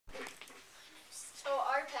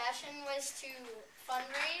passion was to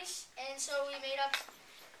fundraise, and so we made up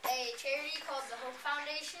a charity called the Hope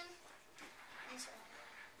Foundation. And so,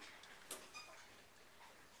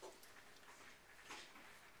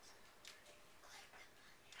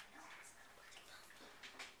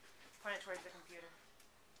 point it towards the computer.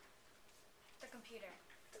 The computer.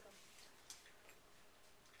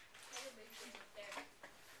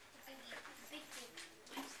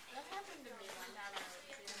 What happened to me?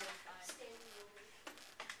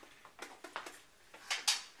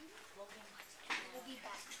 We'll be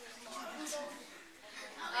back.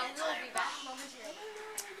 We'll be back momentarily.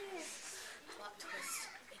 Plot twist.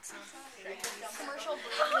 It sounds like commercial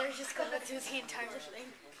break. They're just gonna do the entire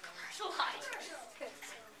thing. Commercial line.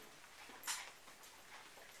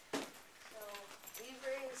 So we've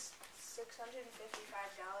raised $655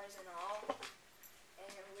 in all,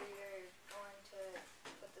 and we are going to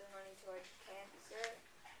put the money towards cancer,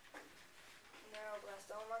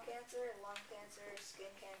 neuroblastoma cancer, lung cancer,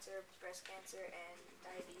 skin cancer, breast cancer, and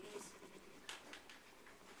diabetes.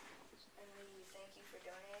 And we thank you for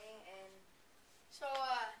donating. And So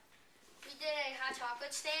we did a hot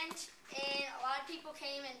chocolate stand, and a lot of people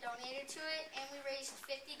came and donated to it, and we raised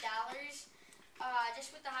 $50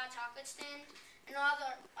 just with the hot chocolate stand. And a lot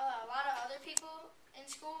of other people in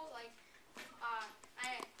school, like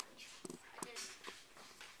I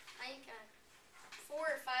think 4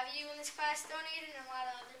 or 5 of you in this class donated, and a lot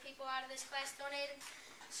of other people out of this class donated.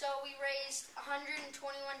 So we raised $121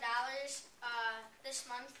 this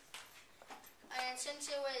month. And since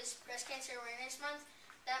it was Breast Cancer Awareness Month,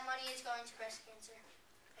 that money is going to breast cancer.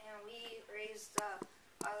 and we raised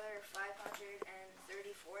other $534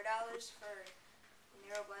 for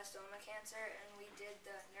neuroblastoma cancer, and we did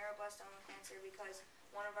the neuroblastoma cancer because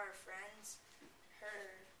one of our friends,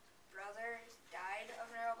 her brother died of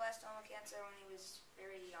neuroblastoma cancer when he was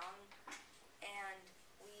very young, and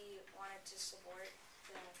we wanted to support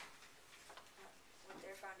what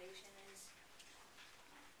their foundation is.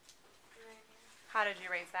 How did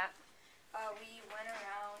you raise that? We went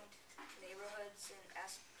around neighborhoods and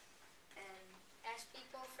asked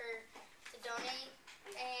People to donate,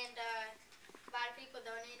 and a lot of people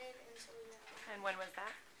donated, and so we went. And when was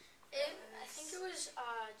that? I think it was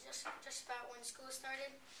just about when school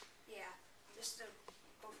started. Yeah, just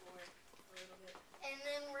before a little bit. And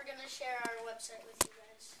then we're gonna share our website with you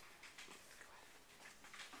guys.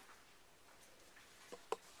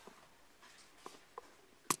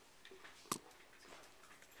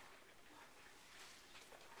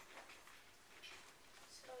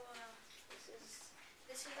 So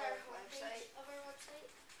this is our homepage of our website.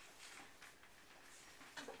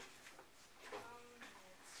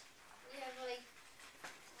 We have like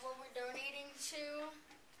what we're donating to,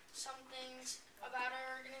 some things about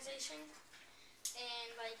our organization, and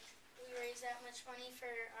like we raise that much money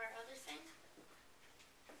for our other thing.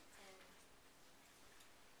 And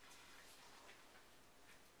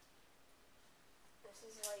this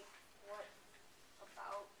is like what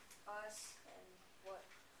about us and what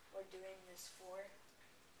we're doing this for.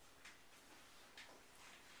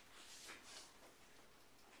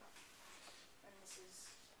 And this is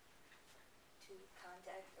to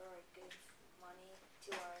contact or give money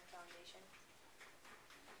to our foundation.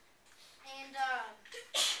 And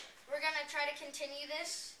we're gonna try to continue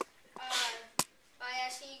this by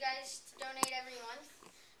asking you guys to donate every month,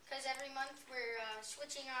 because every month we're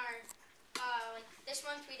switching our like this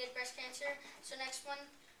month we did breast cancer, so next month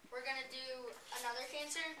we're gonna do another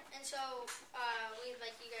cancer, and so we'd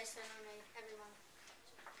like you guys to donate every month.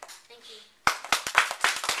 Thank you.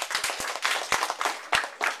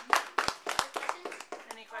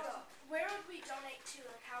 Any questions? Where would we donate to?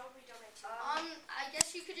 Like, how would we donate to? I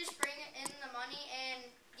guess you could just bring in the money and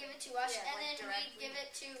give it to us, Yeah, and like then directly. we give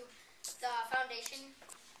it to the foundation.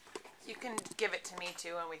 You can give it to me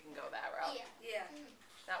too, and we can go that route. Yeah. Yeah. Mhm.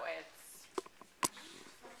 That way it's